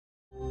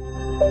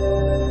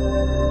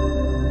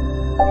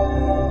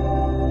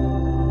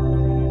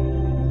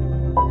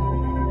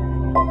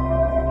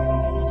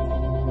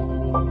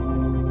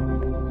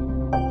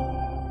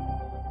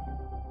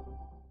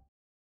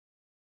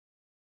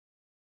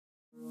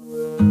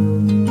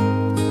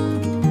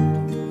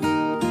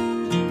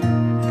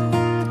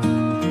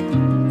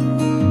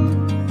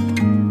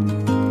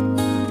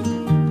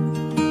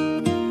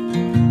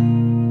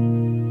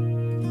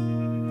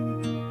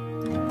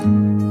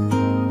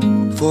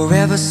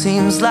Forever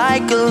seems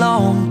like a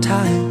long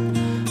time,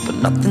 but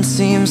nothing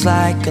seems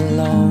like a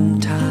long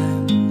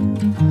time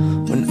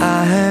when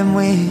I am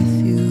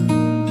with you.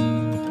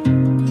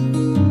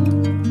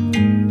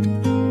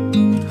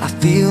 I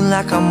feel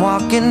like I'm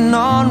walking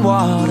on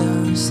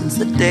water since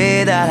the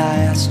day that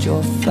I asked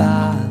your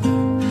father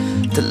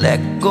to let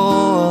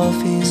go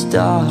of his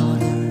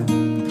daughter.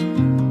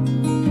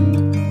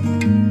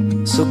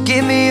 So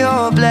give me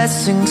your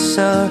blessing,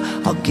 sir,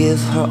 I'll give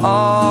her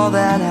all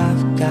that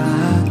I've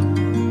got.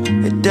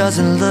 It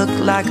doesn't look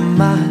like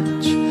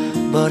much,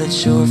 but it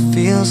sure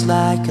feels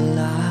like a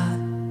lot.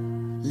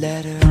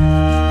 Let her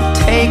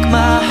take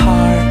my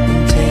heart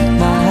and take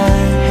my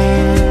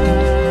hand.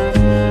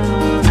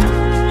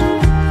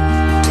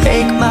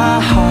 Take my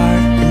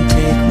heart